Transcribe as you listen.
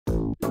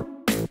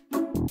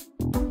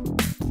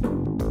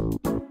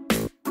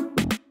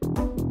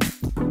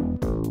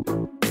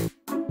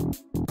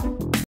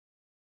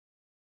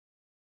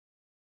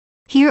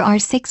Here are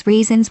 6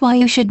 reasons why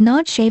you should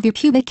not shave your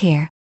pubic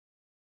hair.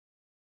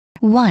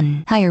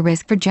 1. Higher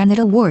risk for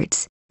genital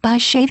warts. By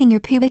shaving your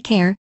pubic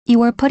hair,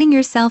 you are putting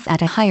yourself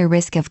at a higher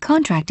risk of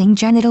contracting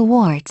genital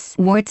warts.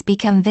 Warts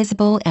become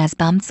visible as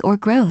bumps or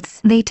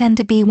growths. They tend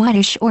to be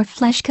whitish or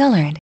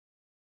flesh-colored.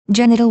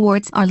 Genital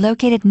warts are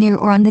located near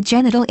or on the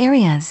genital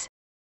areas.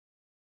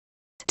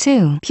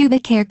 2.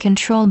 Pubic hair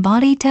control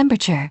body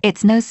temperature.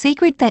 It's no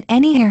secret that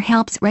any hair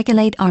helps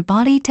regulate our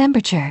body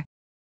temperature.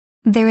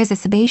 There is a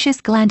sebaceous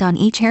gland on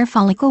each hair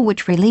follicle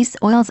which releases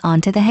oils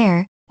onto the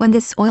hair. When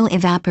this oil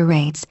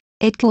evaporates,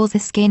 it cools the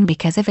skin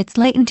because of its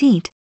latent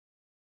heat.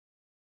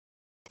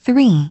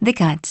 3. The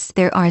cuts.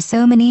 There are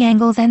so many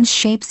angles and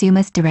shapes you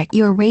must direct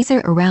your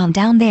razor around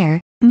down there,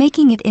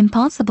 making it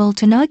impossible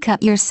to not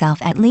cut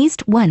yourself at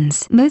least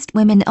once. Most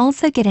women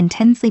also get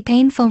intensely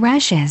painful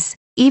rashes,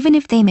 even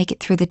if they make it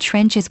through the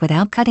trenches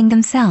without cutting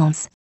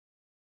themselves.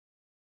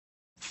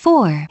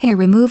 4. Hair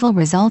removal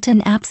result in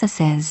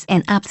abscesses.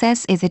 An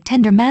abscess is a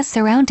tender mass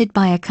surrounded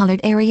by a colored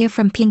area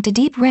from pink to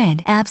deep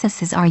red.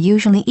 Abscesses are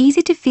usually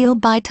easy to feel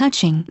by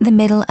touching. The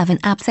middle of an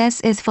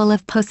abscess is full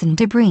of pus and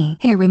debris.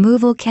 Hair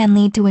removal can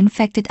lead to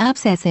infected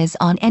abscesses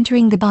on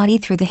entering the body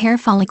through the hair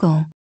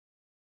follicle.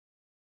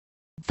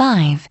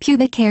 5.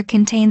 Pubic hair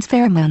contains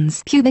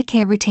pheromones. Pubic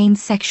hair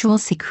retains sexual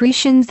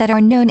secretions that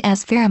are known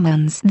as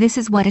pheromones. This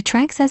is what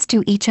attracts us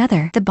to each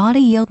other. The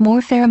body yields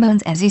more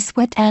pheromones as you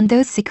sweat, and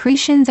those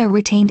secretions are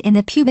retained in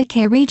the pubic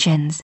hair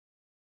regions.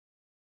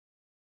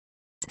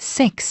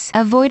 6.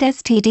 Avoid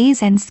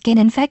STDs and skin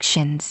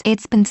infections.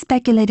 It's been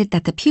speculated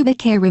that the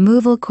pubic hair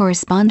removal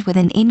corresponds with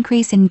an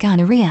increase in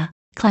gonorrhea,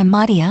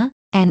 chlamydia,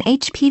 and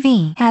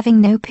HPV. Having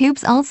no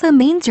pubes also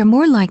means you're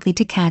more likely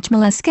to catch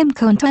molluscum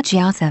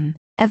contagiosum,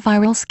 a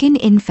viral skin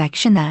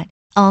infection that,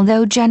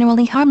 although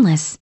generally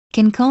harmless,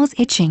 can cause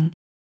itching.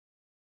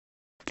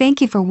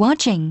 Thank you for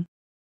watching.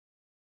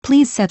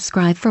 Please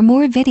subscribe for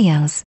more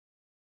videos.